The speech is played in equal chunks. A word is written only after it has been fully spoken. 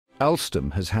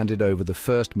Alstom has handed over the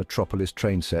first Metropolis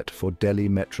train set for Delhi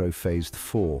Metro Phase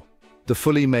 4. The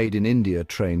fully made in India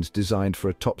trains designed for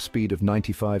a top speed of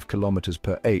 95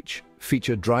 km/h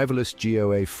feature driverless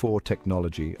GOA4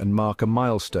 technology and mark a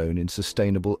milestone in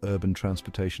sustainable urban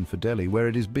transportation for Delhi, where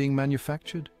it is being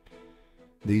manufactured.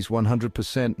 These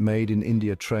 100% made in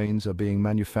India trains are being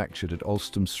manufactured at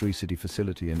Alstom's Sri City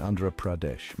facility in Andhra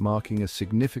Pradesh, marking a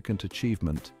significant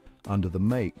achievement under the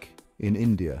Make in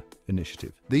India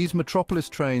initiative. These Metropolis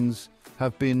trains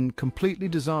have been completely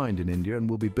designed in India and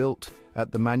will be built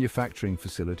at the manufacturing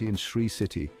facility in Sri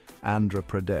City, Andhra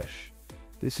Pradesh.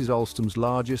 This is Alstom's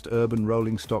largest urban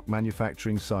rolling stock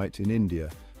manufacturing site in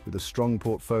India, with a strong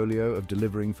portfolio of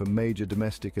delivering for major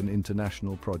domestic and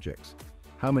international projects.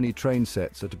 How many train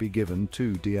sets are to be given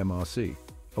to DMRC?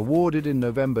 Awarded in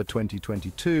November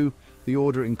 2022, the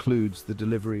order includes the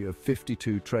delivery of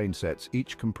 52 train sets,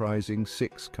 each comprising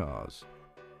 6 cars.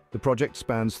 The project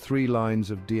spans 3 lines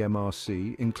of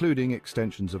DMRC, including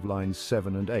extensions of lines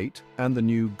 7 and 8, and the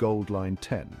new Gold Line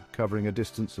 10, covering a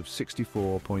distance of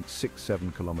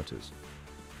 64.67 kilometers.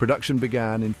 Production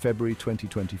began in February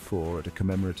 2024 at a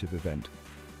commemorative event.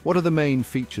 What are the main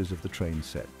features of the train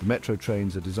set? The metro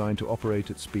trains are designed to operate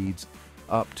at speeds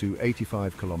up to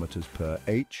 85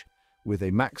 km/h, with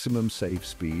a maximum safe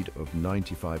speed of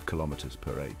 95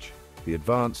 km/h. The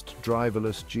advanced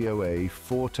driverless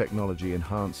GOA4 technology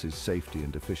enhances safety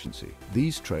and efficiency.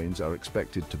 These trains are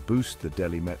expected to boost the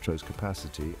Delhi Metro's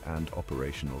capacity and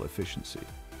operational efficiency.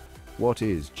 What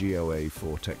is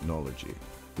GOA4 technology?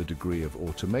 The degree of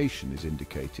automation is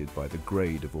indicated by the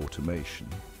grade of automation,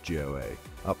 GOA,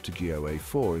 up to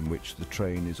GOA4, in which the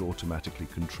train is automatically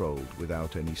controlled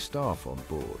without any staff on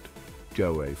board.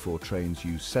 GOA4 trains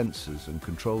use sensors and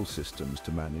control systems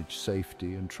to manage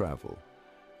safety and travel,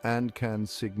 and can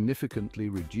significantly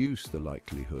reduce the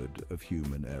likelihood of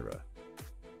human error.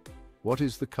 What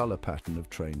is the color pattern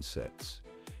of train sets?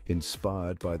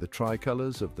 Inspired by the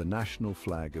tricolours of the national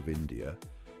flag of India,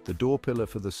 the door pillar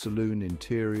for the saloon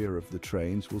interior of the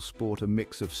trains will sport a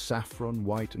mix of saffron,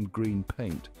 white and green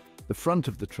paint. The front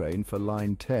of the train for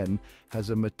line 10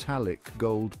 has a metallic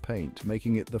gold paint,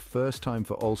 making it the first time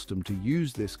for Alstom to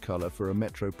use this colour for a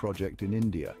metro project in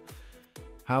India.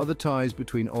 How the ties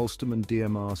between Alstom and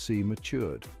DMRC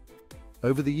matured.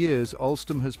 Over the years,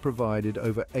 Alstom has provided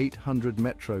over 800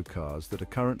 metro cars that are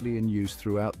currently in use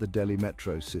throughout the Delhi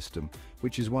metro system,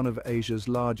 which is one of Asia's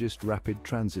largest rapid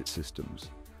transit systems.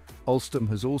 Alstom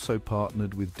has also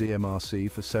partnered with DMRC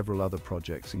for several other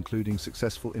projects, including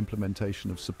successful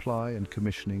implementation of supply and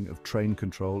commissioning of train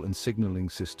control and signalling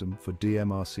system for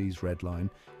DMRC's Red Line,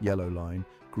 Yellow Line,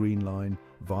 Green Line,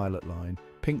 Violet Line,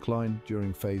 Pink Line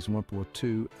during Phase 1 or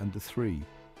 2 and the 3.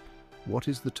 What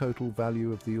is the total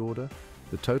value of the order?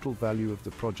 The total value of the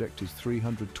project is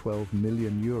 €312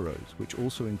 million, which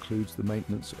also includes the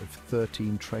maintenance of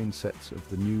 13 train sets of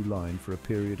the new line for a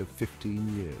period of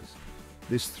 15 years.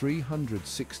 This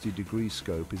 360-degree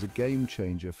scope is a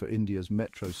game-changer for India's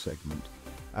metro segment,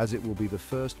 as it will be the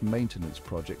first maintenance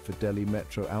project for Delhi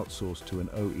Metro outsourced to an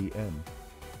OEM.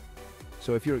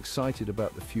 So if you're excited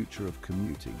about the future of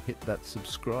commuting, hit that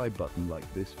subscribe button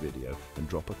like this video and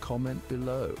drop a comment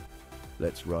below.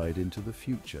 Let's ride into the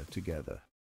future together.